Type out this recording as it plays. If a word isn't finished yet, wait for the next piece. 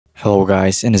Hello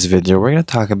guys, in this video we're going to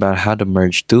talk about how to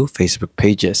merge two Facebook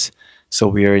pages. So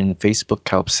we are in Facebook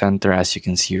Help Center as you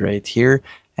can see right here,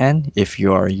 and if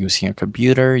you are using a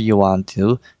computer you want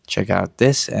to check out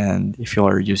this, and if you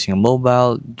are using a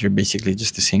mobile you're basically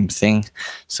just the same thing.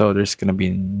 So there's going to be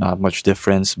not much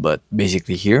difference, but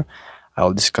basically here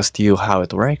I'll discuss to you how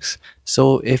it works.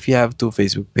 So if you have two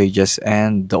Facebook pages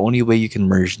and the only way you can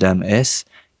merge them is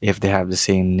if they have the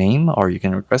same name, or you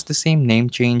can request the same name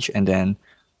change and then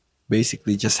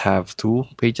basically just have two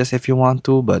pages if you want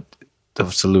to, but the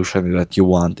solution that you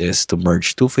want is to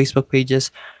merge two Facebook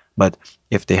pages. But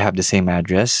if they have the same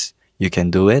address, you can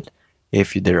do it.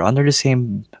 If they're under the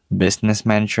same business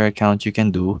manager account, you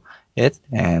can do it,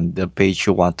 and the page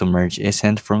you want to merge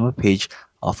isn't from a page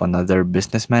of another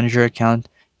business manager account,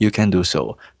 you can do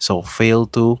so. So fail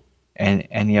to and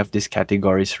any of these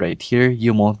categories right here,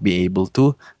 you won't be able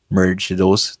to merge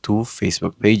those two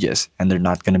Facebook pages, and they're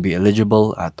not going to be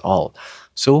eligible at all.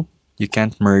 So you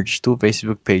can't merge two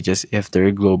Facebook pages if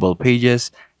they're global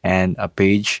pages and a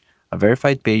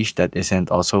verified page that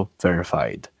isn't also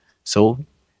verified. So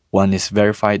one is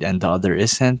verified and the other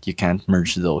isn't, you can't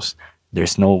merge those.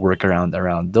 There's no workaround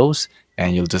around those,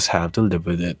 and you'll just have to live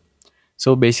with it.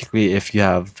 So basically, if you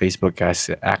have Facebook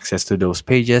access to those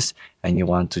pages and you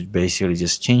want to basically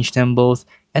just change them both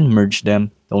and merge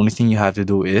them, the only thing you have to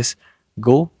do is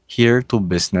go here to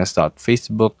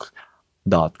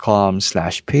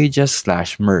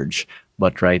business.facebook.com/pages/merge.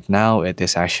 But right now it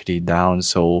is actually down,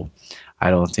 so I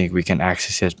don't think we can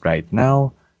access it right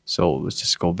now. So let's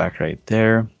just go back right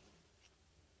there.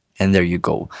 And there you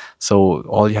go. So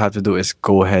all you have to do is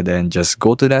go ahead and just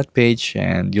go to that page,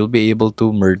 and you'll be able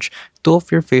to merge two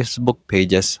of your Facebook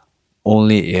pages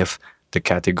only if the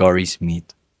categories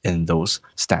meet in those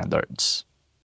standards.